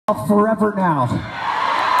Forever now.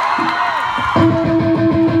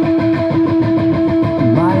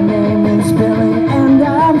 My name is Billy and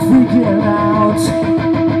I'm freaking out.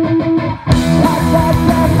 I thought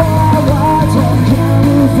that I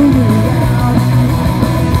can't figure it out.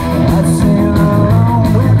 I sing along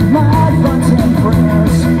with my thoughts and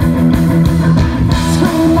prayers.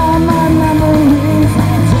 Scream on my memories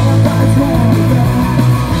until God's never there.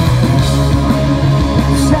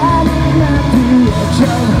 Standing at the edge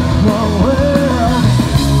of the world,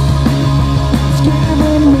 it's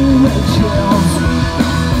giving me the chills.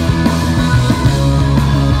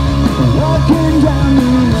 Walking down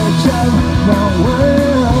the edge of the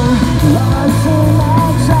world, lost in my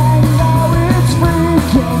time, now it's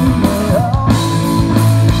freaking me out.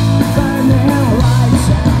 Burning lights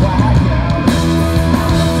and blackout.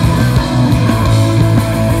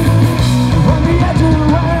 On the edge of the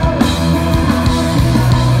world,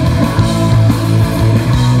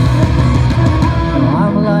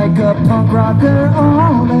 I'm like a punk rocker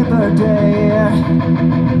on Labor Day.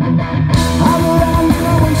 I'm around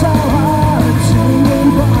going so hard, singing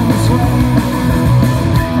from this way.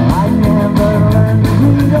 I never learned to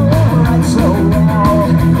read or write so well,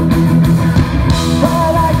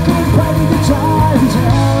 but I can play the guitar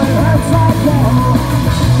until it hurts like hell.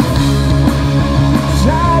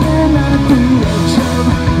 Shining at the edge of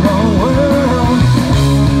the world,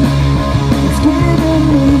 it's giving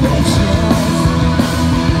me the chance.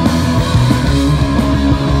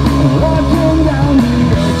 Walking down the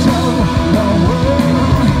edge of the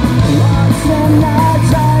world, lost in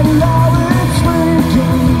nights, I know it's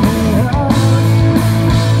freaking me out.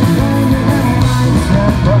 Burning lights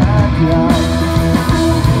and blackout.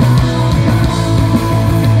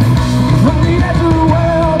 From the edge of the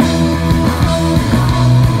world,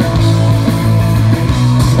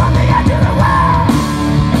 from the edge of the world.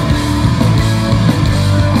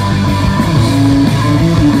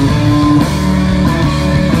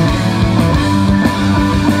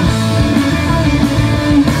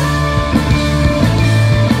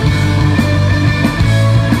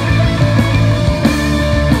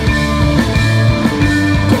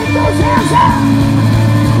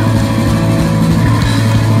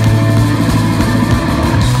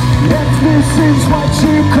 This is what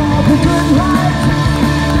you call the good life.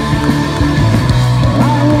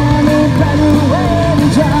 I want a better way to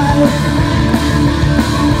die.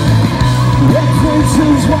 If this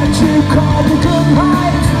is what you call the good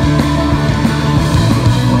life,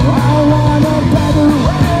 I want a better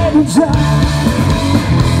way to die.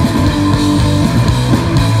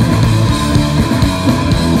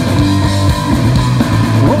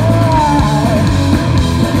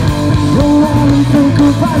 Don't wanna think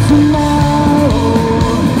about tomorrow.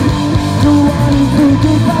 Don't wanna think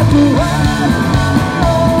about the world.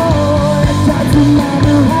 It doesn't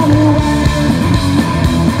matter anyway.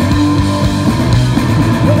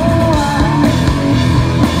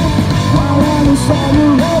 I wanna start a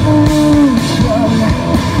revolution.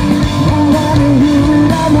 I wanna hear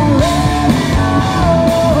it on my radio.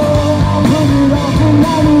 I'll put it on for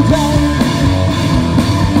another day.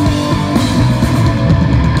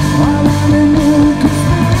 I want a new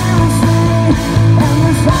conspiracy and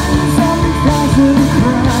the silence of the thousand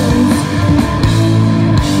cries.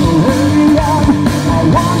 Hurry up, I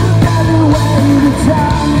want a better way to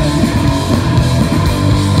die.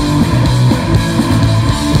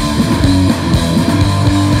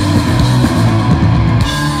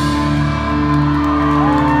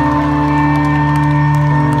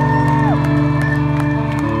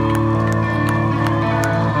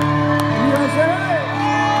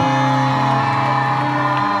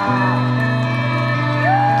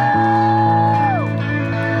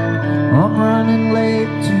 I'm running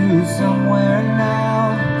late to somewhere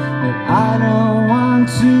now that I don't want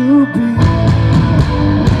to be,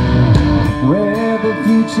 where the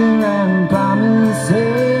future and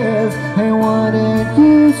promises ain't what it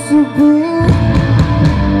used to be.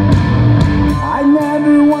 I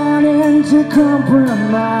never wanted to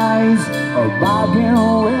compromise or bargain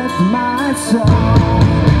with my soul.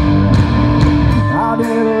 How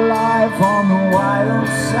did life on the wild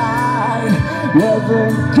side ever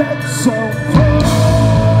get so far?